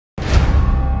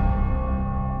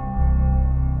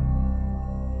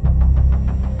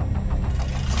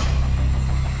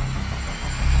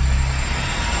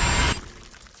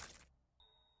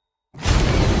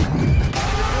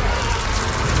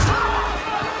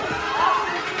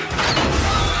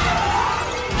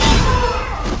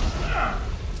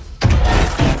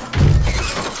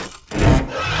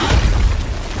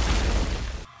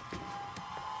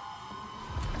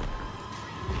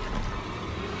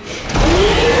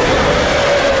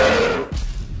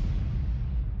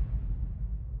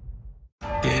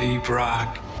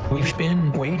Brock. We've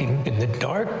been waiting in the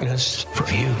darkness for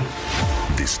you.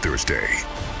 This Thursday,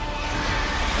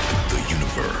 the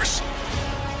universe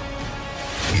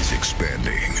is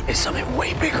expanding. There's something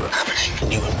way bigger happening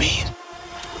than you and me.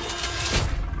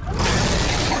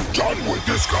 I'm done with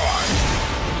this guy.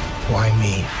 Why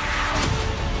me?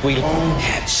 We all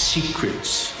had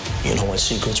secrets. You know what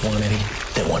secrets want, Eddie?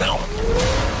 They want out.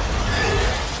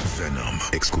 Venom,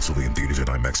 exclusively in theaters at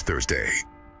IMAX Thursday.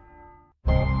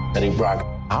 Eddie Brock,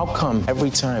 how come every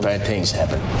time bad things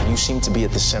happen, you seem to be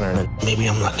at the center of it? Maybe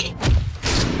I'm lucky.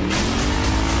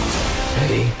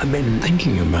 Eddie, I've been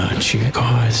thinking about you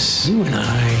because you and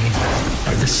I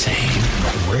are the same.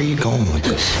 Where are you going with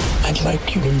this? I'd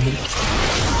like you to meet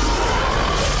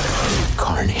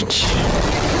Carnage.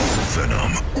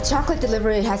 Venom. The chocolate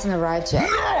delivery hasn't arrived yet.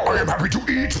 No! I am happy to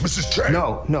eat, Mrs. Chen.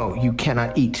 No, you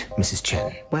cannot eat, Mrs.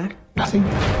 Chen. What? Nothing?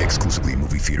 Exclusively in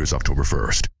movie theaters October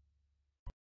 1st.